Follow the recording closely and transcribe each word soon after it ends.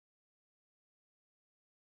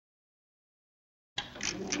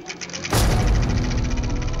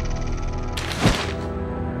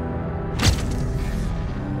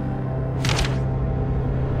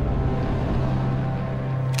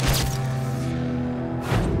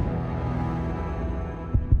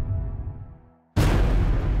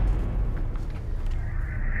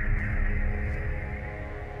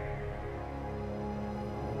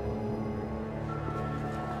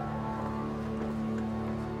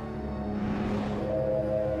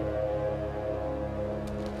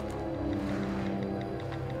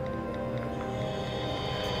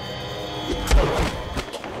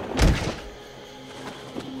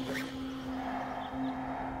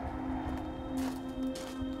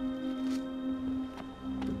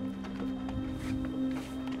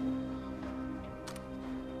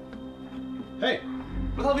Hey,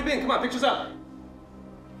 where the hell have you been? Come on, pictures up.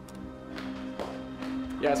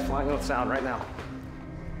 Yeah, it's flying with sound right now.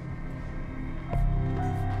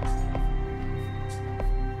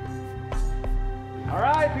 All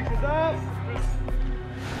right, pictures up.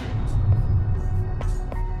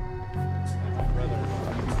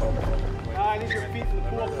 I need your feet in the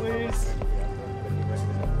pool, please.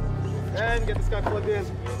 And get this guy plugged in.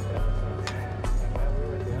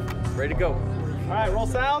 Ready to go. All right, roll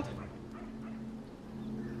sound.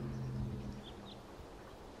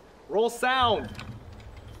 Roll sound.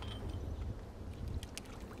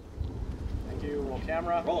 Thank you. Roll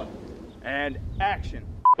camera. Rolling. And action.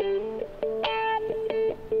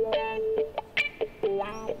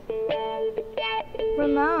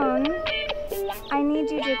 Ramon, I need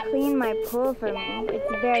you to clean my pool for me.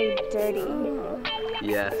 It's very dirty.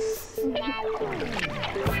 Yes.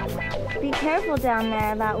 Be careful down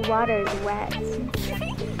there, that water's wet.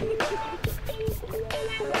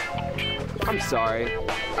 I'm sorry.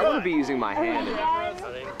 I want to be using my hand.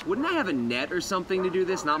 Wouldn't I have a net or something to do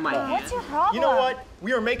this, not my hand? What's your problem? You know what?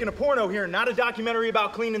 We are making a porno here, not a documentary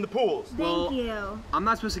about cleaning the pools. Thank you. I'm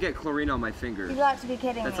not supposed to get chlorine on my fingers. You've got to be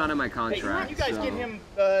kidding That's me. not in my Hey, contract. you guys so. get him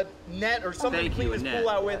a net or something Thank to clean you, his a net. pool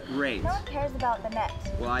out with. Great. No one cares about the net.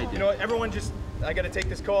 Well, I do. You know what? Everyone just, I gotta take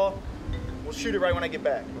this call. We'll shoot it right when I get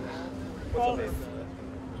back. What's up, Thanks. babe?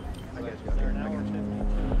 I got you.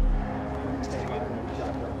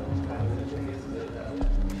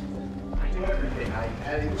 I do everything. I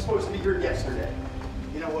was supposed to be here yesterday.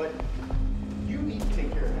 You know what? You need to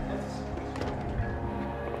take care of that.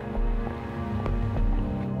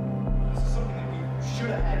 This is something that we should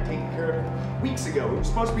have had taken care of weeks ago. We were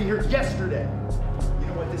supposed to be here yesterday. You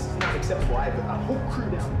know what? This is not acceptable. I have a whole crew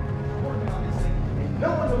down there working on this thing, and no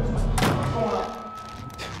one knows what's going on.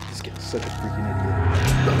 This guy's such a freaking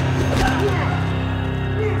idiot.